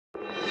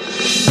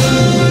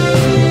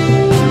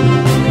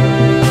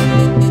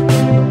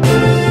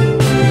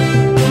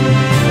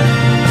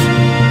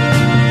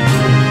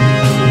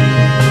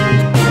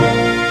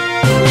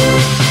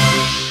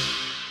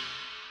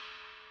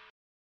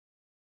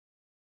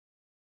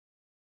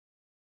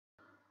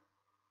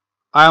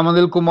I am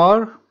Anil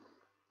Kumar.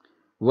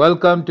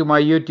 Welcome to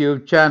my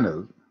YouTube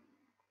channel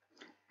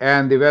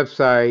and the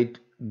website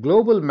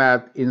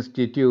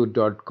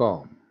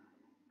globalmathinstitute.com.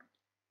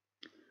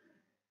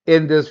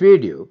 In this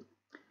video,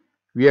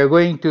 we are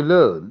going to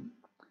learn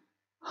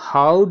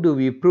how do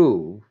we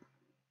prove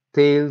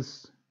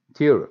Thales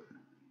theorem.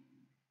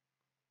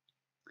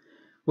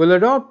 We'll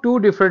adopt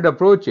two different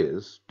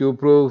approaches to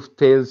prove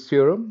Thales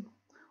theorem.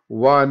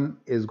 One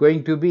is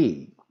going to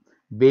be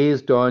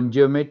based on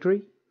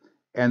geometry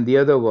and the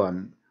other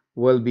one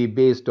will be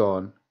based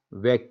on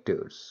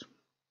vectors.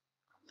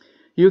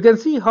 You can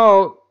see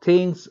how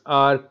things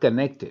are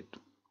connected.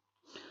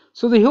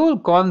 So the whole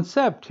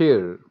concept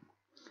here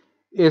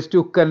is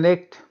to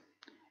connect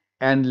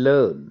and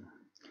learn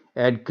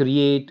and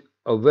create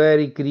a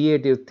very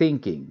creative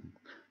thinking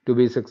to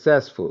be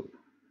successful.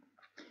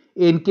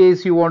 In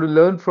case you want to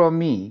learn from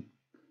me,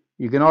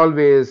 you can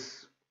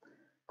always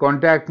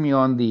contact me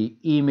on the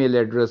email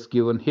address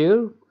given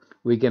here.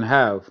 We can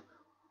have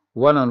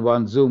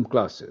one-on-one Zoom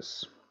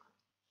classes.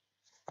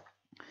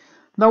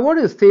 Now, what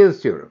is Thales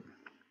theorem?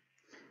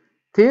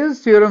 Thales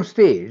theorem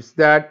states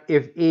that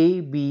if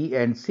A, B,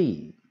 and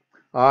C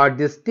are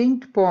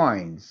distinct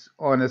points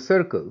on a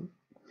circle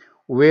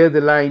where the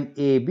line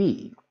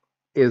AB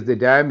is the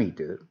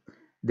diameter,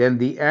 then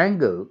the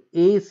angle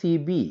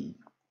ACB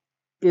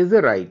is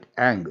a right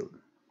angle.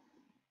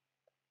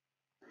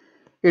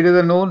 It is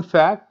a known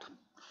fact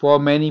for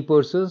many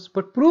persons,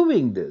 but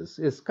proving this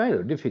is kind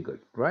of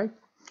difficult, right?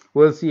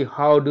 We'll see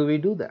how do we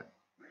do that.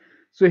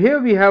 So here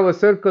we have a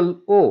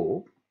circle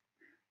O,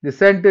 the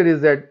center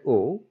is at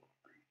O,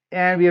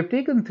 and we have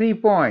taken 3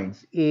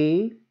 points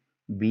A,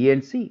 B,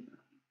 and C.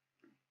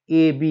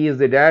 AB is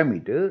the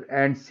diameter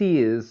and C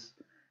is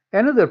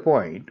another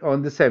point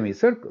on the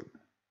semicircle.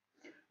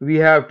 We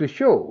have to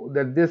show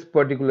that this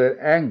particular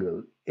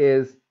angle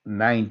is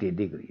 90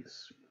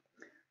 degrees.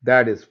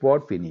 That is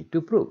what we need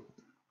to prove.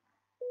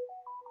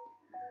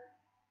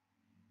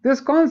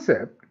 This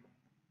concept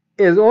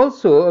is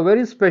also a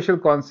very special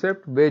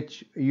concept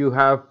which you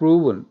have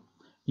proven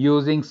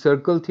using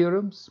circle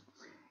theorems.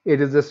 It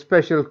is a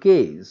special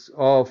case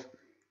of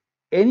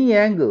any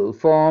angle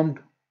formed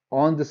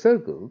on the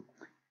circle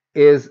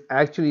is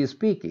actually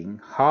speaking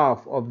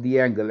half of the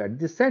angle at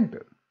the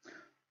center.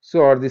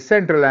 So the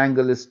central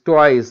angle is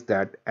twice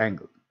that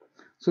angle.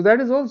 So that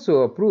is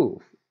also a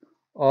proof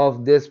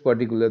of this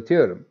particular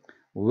theorem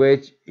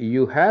which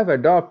you have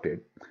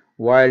adopted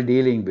while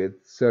dealing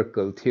with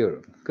circle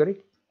theorem,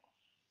 correct?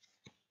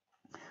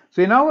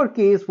 So in our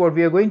case, what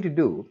we are going to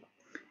do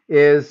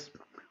is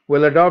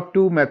we'll adopt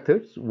two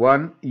methods,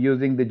 one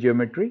using the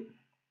geometry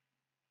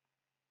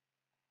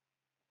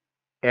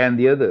and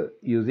the other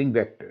using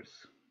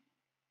vectors.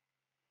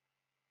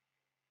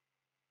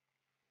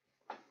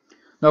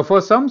 Now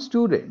for some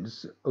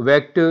students,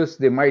 vectors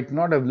they might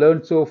not have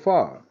learned so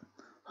far.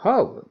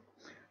 However,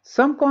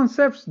 some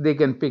concepts they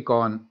can pick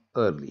on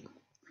early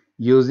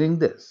using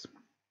this.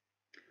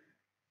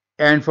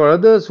 And for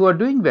others who are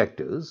doing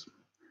vectors,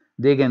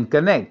 they can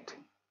connect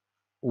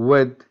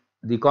with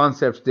the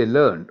concepts they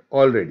learned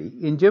already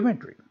in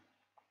geometry.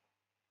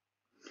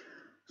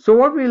 So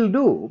what we'll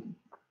do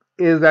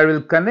is I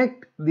will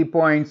connect the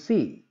point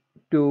C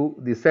to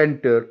the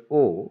center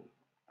O,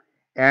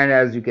 and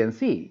as you can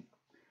see,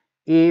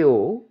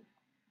 AO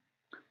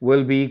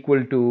will be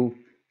equal to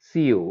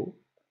CO,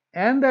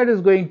 and that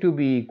is going to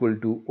be equal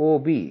to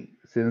OB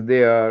since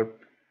they are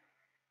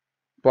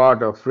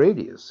part of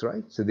radius,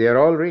 right? So they are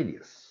all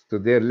radius. So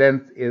their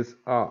length is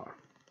R.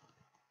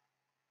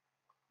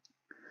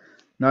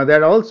 Now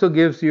that also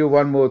gives you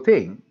one more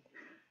thing,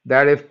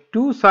 that if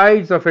two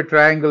sides of a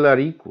triangle are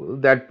equal,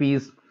 that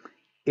means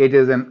it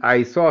is an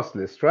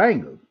isosceles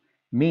triangle,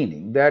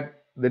 meaning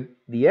that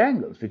the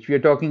angles which we are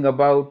talking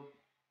about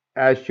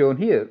as shown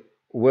here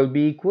will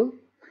be equal,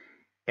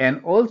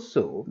 and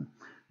also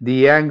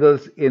the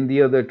angles in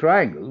the other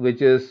triangle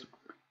which is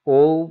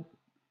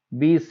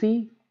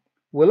OBC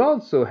will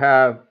also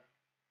have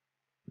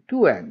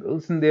two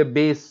angles in their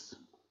base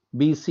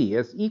BC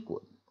as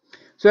equal.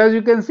 So as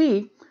you can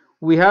see,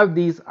 we have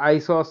these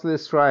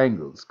isosceles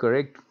triangles,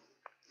 correct?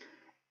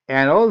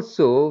 And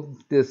also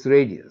this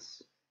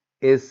radius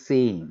is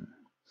same.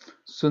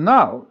 So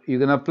now you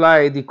can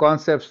apply the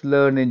concepts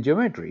learned in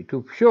geometry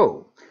to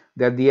show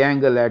that the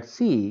angle at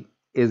C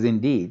is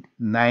indeed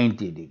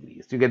 90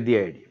 degrees. You get the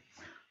idea.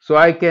 So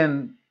I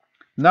can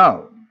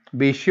now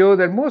be sure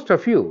that most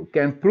of you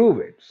can prove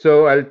it.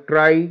 So I'll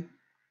try,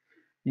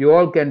 you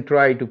all can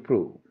try to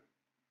prove.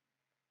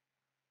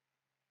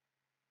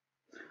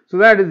 So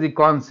that is the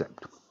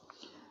concept.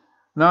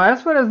 Now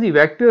as far as the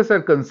vectors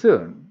are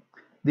concerned,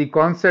 the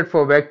concept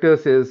for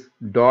vectors is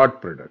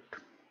dot product.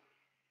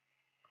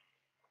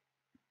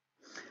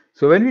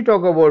 So when we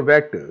talk about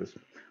vectors,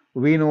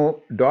 we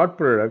know dot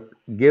product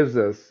gives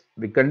us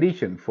the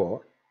condition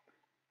for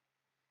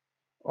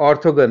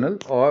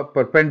orthogonal or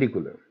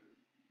perpendicular.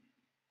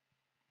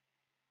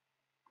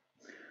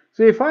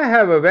 So if I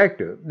have a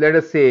vector, let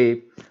us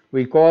say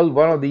we call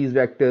one of these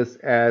vectors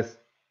as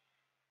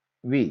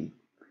V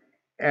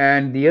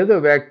and the other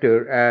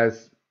vector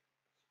as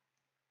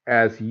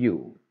as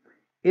u.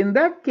 In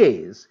that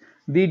case,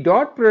 the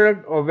dot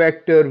product of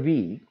vector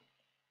v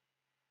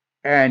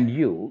and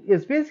u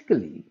is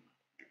basically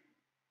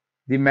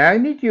the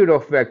magnitude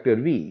of vector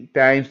v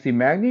times the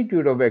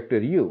magnitude of vector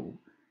u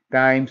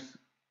times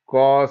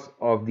cos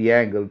of the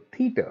angle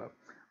theta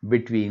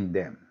between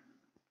them.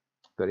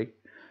 Correct?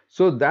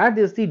 So that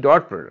is the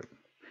dot product.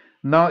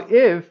 Now,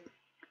 if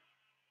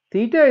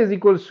theta is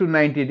equals to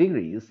 90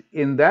 degrees,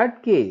 in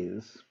that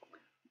case,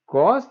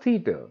 cos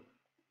theta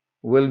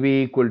will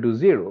be equal to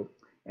 0,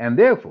 and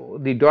therefore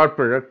the dot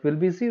product will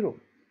be 0.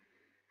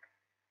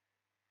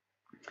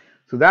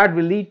 So that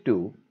will lead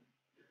to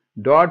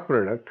dot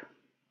product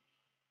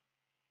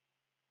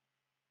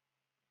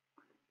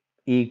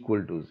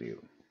equal to 0.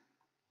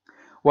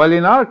 Well,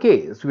 in our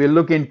case, we'll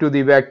look into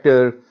the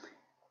vector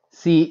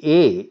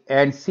CA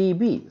and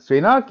CB. So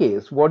in our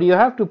case, what you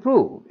have to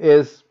prove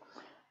is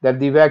that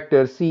the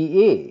vector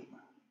CA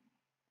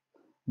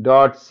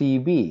dot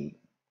CB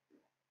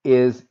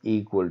is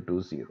equal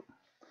to 0.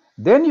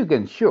 Then you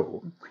can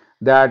show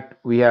that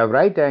we have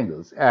right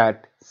angles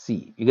at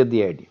C. You get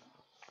the idea.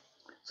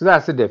 So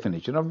that's the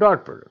definition of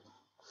dot product.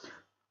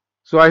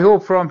 So I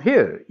hope from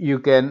here you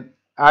can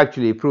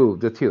actually prove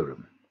the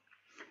theorem.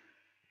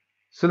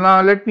 So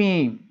now let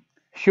me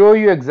show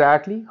you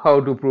exactly how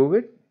to prove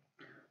it.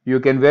 You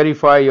can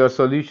verify your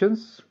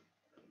solutions.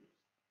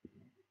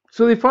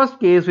 So the first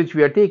case which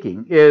we are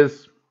taking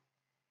is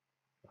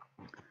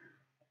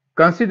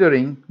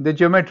considering the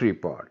geometry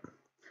part.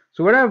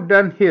 So what I've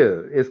done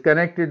here is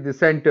connected the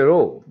center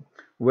O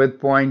with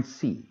point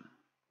C.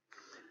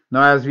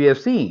 Now, as we have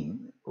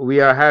seen,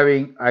 we are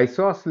having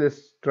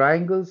isosceles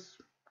triangles.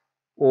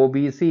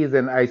 OBC is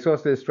an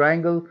isosceles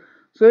triangle.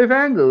 So if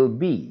angle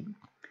B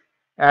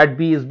at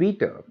B is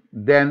beta,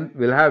 then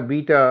we'll have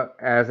beta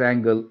as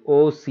angle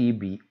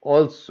OCB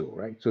also,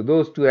 right? So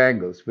those two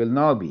angles will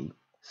now be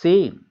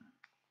same.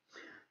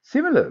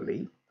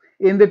 Similarly,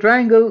 in the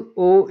triangle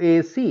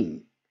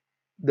OAC,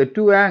 the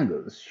two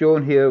angles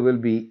shown here will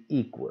be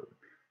equal.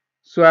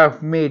 So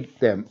I've made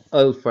them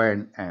alpha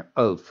and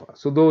alpha.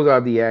 So those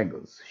are the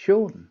angles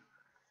shown.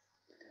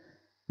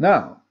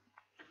 Now,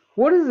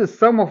 what is the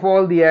sum of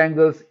all the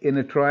angles in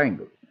a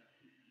triangle?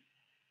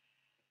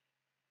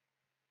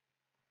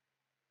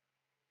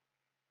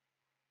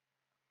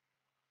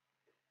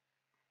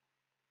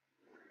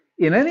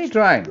 In any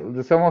triangle,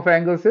 the sum of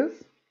angles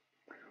is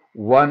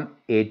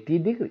 180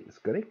 degrees,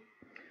 correct?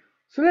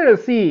 So let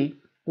us see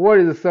what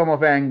is the sum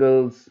of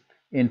angles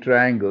in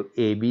triangle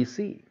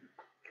ABC.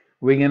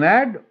 We can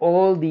add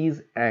all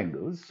these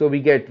angles, so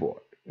we get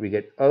what? We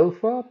get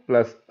alpha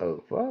plus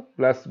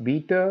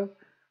beta,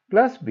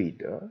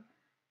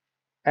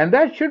 and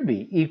that should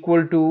be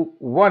equal to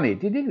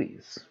 180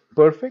 degrees.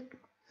 Perfect.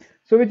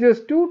 So which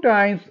is 2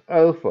 times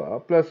alpha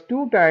plus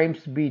 2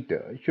 times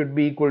beta should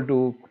be equal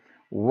to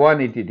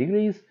 180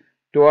 degrees.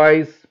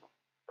 Twice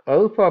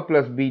alpha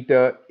plus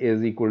beta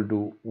is equal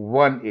to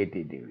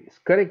 180 degrees.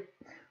 Correct.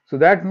 So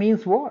that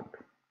means what?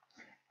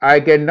 I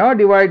can now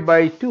divide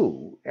by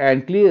 2,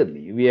 and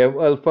clearly we have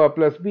alpha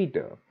plus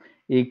beta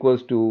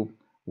equals to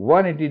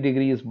 180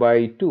 degrees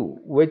by 2,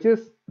 which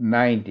is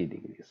 90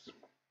 degrees.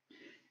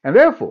 And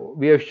therefore,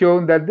 we have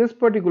shown that this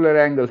particular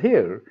angle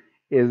here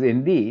is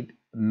indeed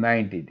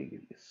 90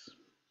 degrees.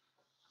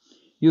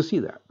 You see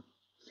that?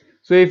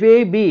 So if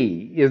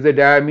AB is the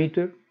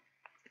diameter,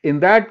 in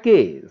that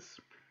case,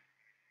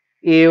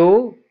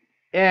 AO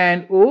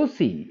and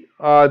OC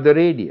are the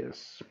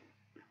radius.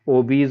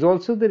 OB is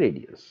also the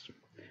radius.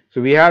 So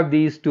we have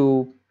these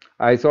two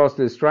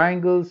isosceles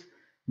triangles,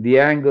 the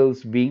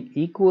angles being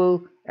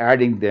equal,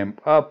 adding them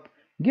up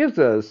gives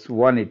us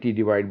 180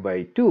 divided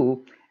by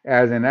 2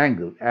 as an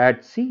angle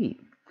at C,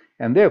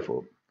 and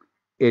therefore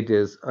it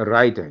is a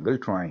right angle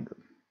triangle.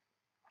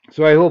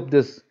 So I hope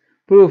this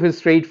proof is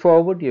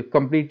straightforward. You've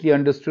completely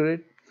understood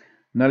it.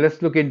 Now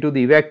let's look into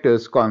the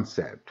vectors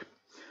concept.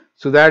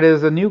 So that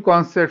is a new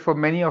concept for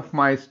many of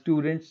my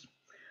students.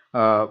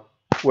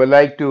 Would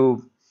like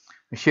to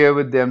share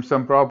with them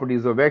some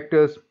properties of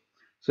vectors.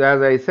 So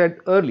as I said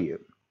earlier,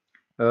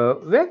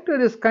 vector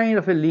is kind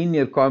of a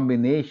linear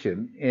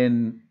combination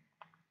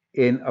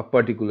in a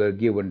particular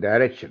given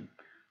direction.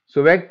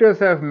 So vectors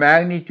have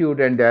magnitude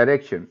and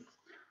direction.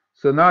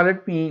 So now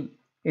let me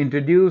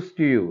introduce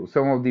to you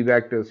some of the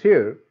vectors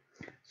here.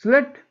 So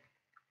let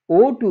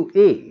O to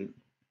A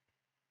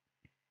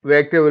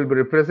vector will be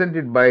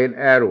represented by an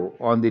arrow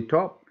on the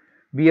top,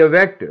 be a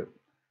vector.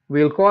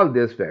 We'll call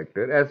this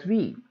vector as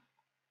V.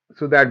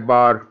 So that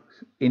bar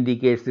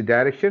indicates the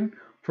direction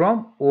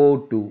from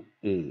O to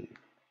A.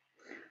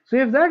 So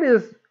if that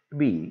is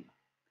V,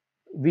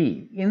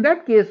 in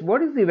that case,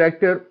 what is the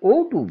vector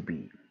O to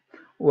B?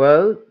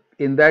 Well,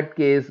 in that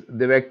case,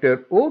 the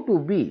vector O to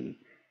B,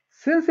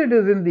 since it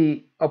is in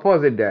the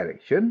opposite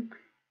direction,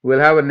 will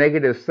have a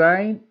negative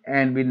sign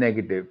and be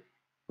negative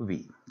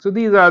V. So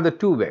these are the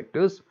two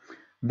vectors.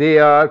 They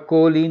are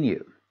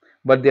collinear,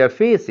 but they are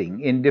facing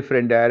in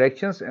different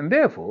directions, and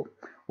therefore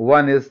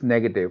one is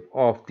negative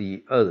of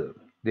the other.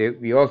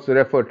 We also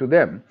refer to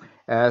them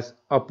as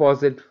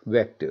opposite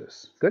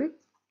vectors, correct?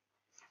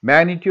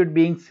 Magnitude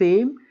being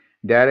same,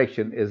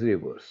 direction is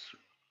reverse.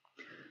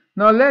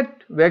 Now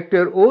let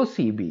vector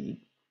OC be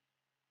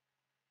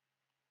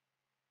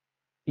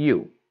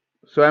U.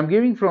 So I'm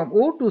giving from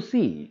O to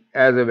C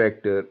as a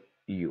vector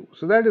U.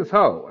 So that is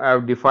how I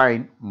have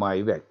defined my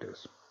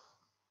vectors.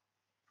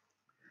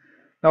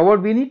 Now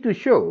what we need to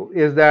show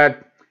is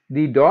that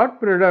the dot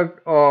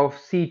product of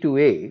C to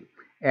A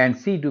and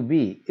C to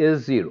B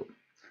is 0.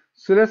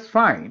 So let's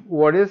find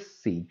what is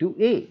C to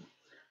A.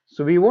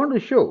 So we want to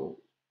show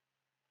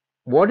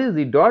what is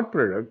the dot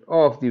product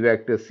of the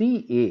vector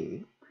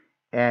CA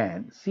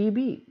and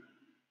CB.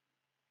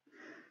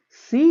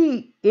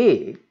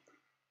 CA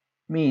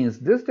means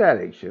this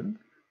direction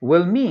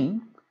will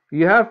mean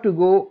you have to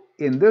go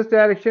in this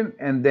direction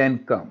and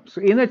then come.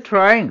 So in a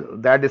triangle,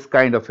 that is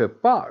kind of a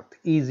path,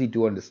 easy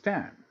to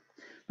understand.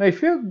 Now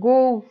if you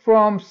go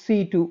from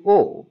C to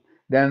O,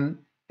 then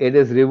it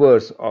is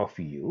reverse of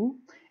U,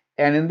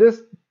 and in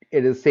this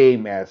it is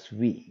same as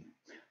V.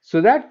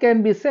 So that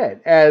can be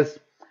said as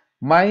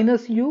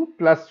minus U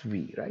plus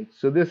V, right?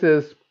 So this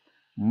is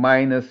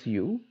minus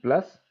U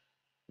plus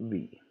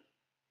V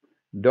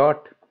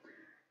dot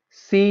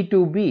C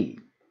to B.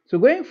 So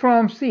going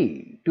from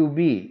C to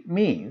B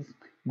means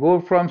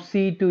go from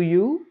C to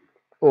U,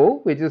 O,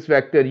 which is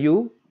vector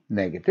U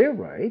negative,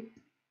 right?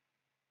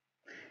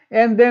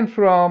 And then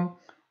from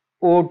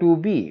O to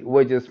B,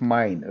 which is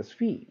minus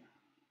V.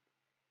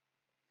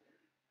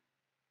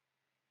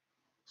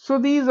 So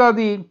these are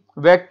the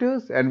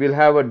vectors, and we'll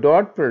have a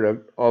dot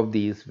product of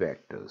these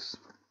vectors.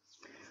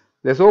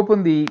 Let's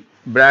open the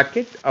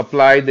bracket,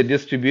 apply the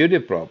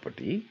distributive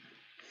property.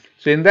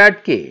 So in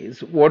that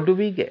case, what do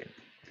we get?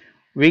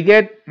 We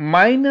get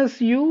minus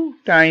U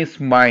times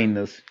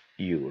minus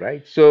U,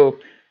 right? So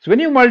when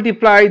you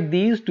multiply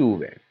these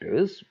two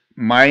vectors,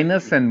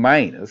 minus and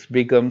minus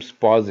becomes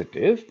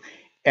positive,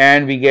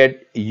 and we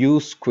get U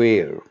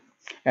square,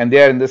 and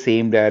they are in the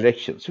same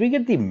direction. So we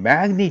get the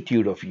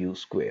magnitude of U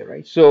square,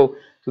 right? So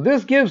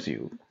this gives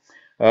you,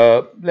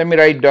 let me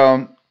write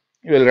down,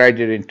 we'll write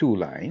it in 2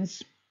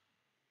 lines.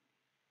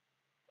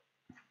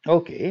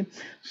 Okay,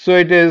 so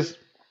it is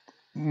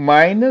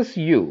minus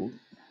U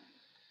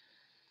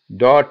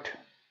dot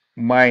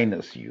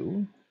minus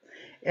U,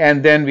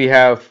 and then we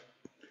have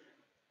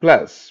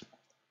plus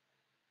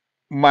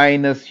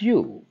minus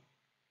U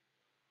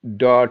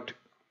dot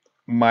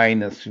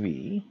minus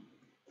V,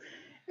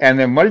 and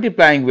then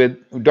multiplying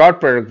with dot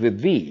product with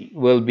V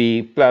will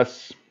be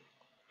plus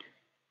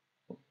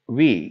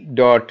V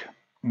dot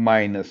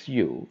minus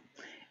U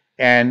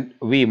and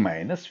V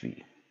minus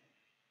V.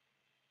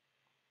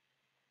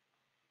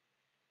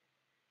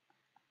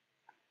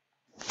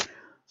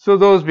 So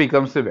those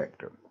becomes the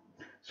vector.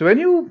 So when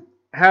you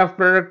have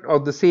product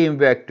of the same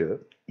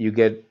vector, you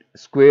get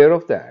square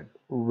of that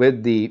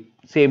with the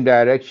same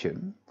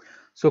direction.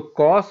 So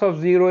cos of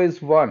 0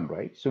 is 1,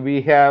 right? So we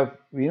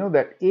know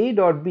that A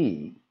dot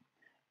B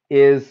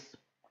is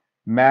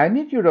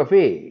magnitude of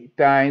A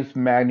times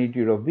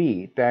magnitude of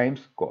B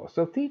times cos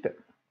of theta.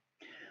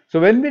 So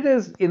when it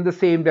is in the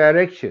same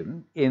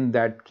direction, in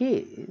that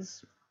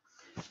case,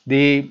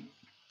 the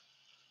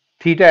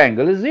theta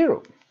angle is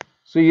 0.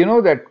 So you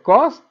know that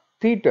cos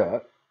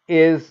theta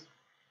is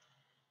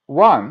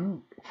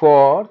 1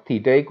 for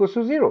theta equals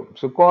to 0.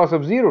 So cos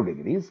of 0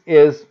 degrees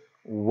is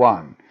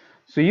 1.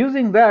 So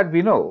using that,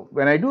 we know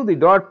when I do the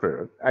dot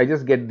product, I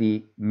just get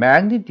the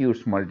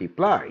magnitudes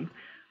multiplied.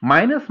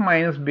 Minus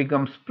minus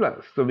becomes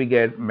plus. So we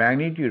get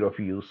magnitude of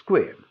U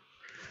squared.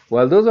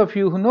 Well, those of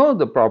you who know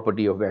the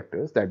property of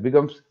vectors, that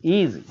becomes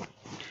easy.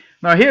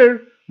 Now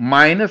here,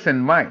 minus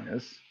and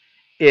minus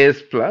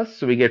is plus.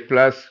 So we get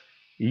plus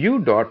U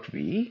dot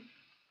V.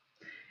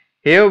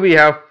 Here we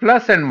have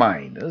plus and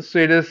minus. So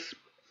it is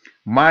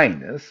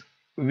minus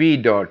V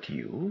dot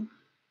U,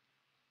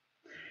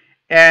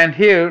 and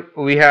here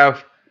we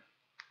have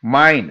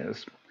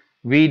minus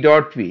V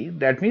dot V,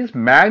 that means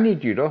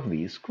magnitude of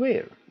V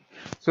square.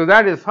 So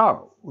that is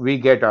how we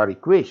get our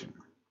equation.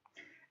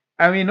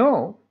 And we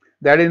know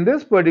that in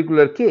this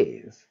particular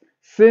case,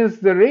 since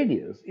the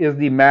radius is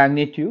the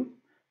magnitude,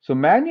 so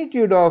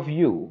magnitude of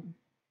U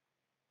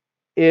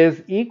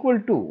is equal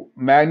to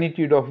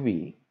magnitude of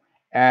V,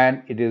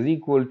 and it is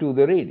equal to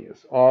the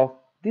radius of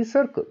the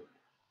circle.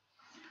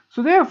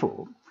 So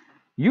therefore,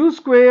 U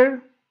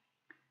square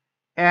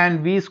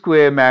and V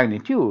square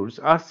magnitudes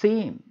are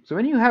same. So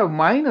when you have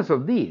minus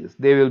of these,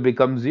 they will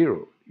become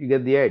 0. You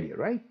get the idea,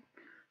 right?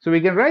 So we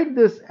can write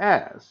this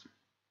as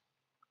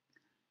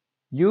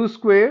U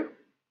square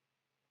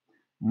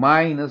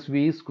minus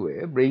V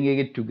square, bringing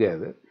it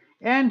together,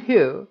 and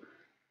here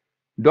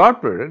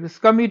dot product is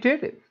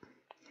commutative.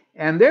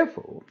 And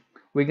therefore,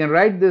 we can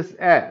write this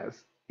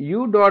as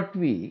U dot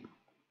V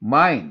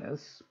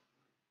minus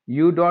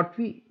U dot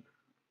V.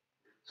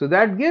 So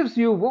that gives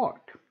you what?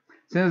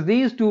 Since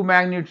these two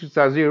magnitudes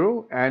are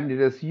 0 and it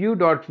is U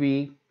dot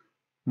V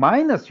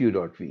minus U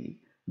dot V,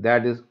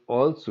 that is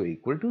also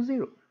equal to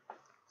 0.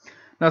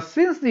 Now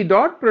since the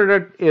dot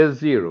product is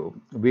 0,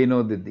 we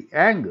know that the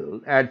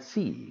angle at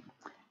C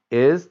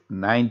is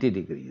 90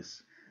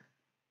 degrees.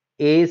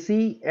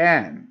 AC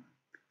and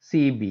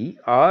ACB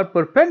are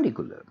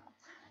perpendicular.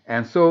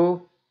 And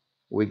so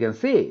we can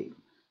say,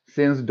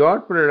 since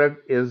dot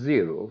product is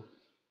 0,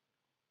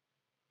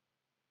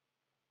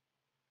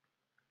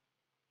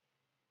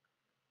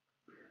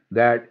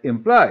 that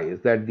implies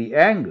that the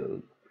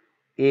angle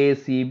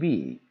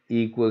ACB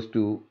equals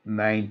to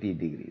 90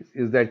 degrees.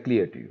 Is that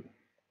clear to you?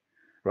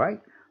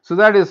 Right? So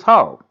that is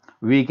how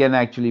we can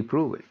actually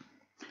prove it.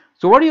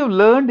 So what you have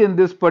learned in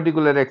this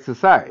particular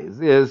exercise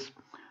is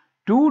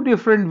two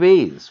different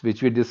ways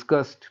which we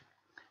discussed,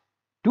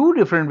 two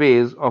different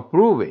ways of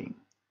proving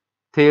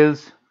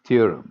Thales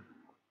theorem.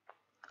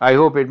 I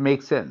hope it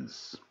makes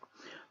sense.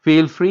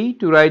 Feel free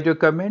to write your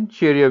comment,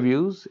 share your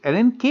views, and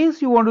in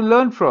case you want to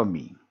learn from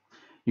me,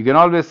 you can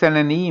always send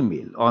an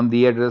email on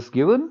the address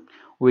given.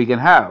 We can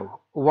have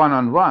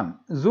one-on-one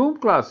Zoom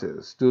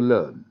classes to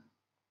learn.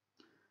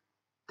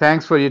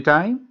 Thanks for your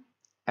time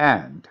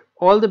and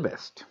all the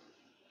best.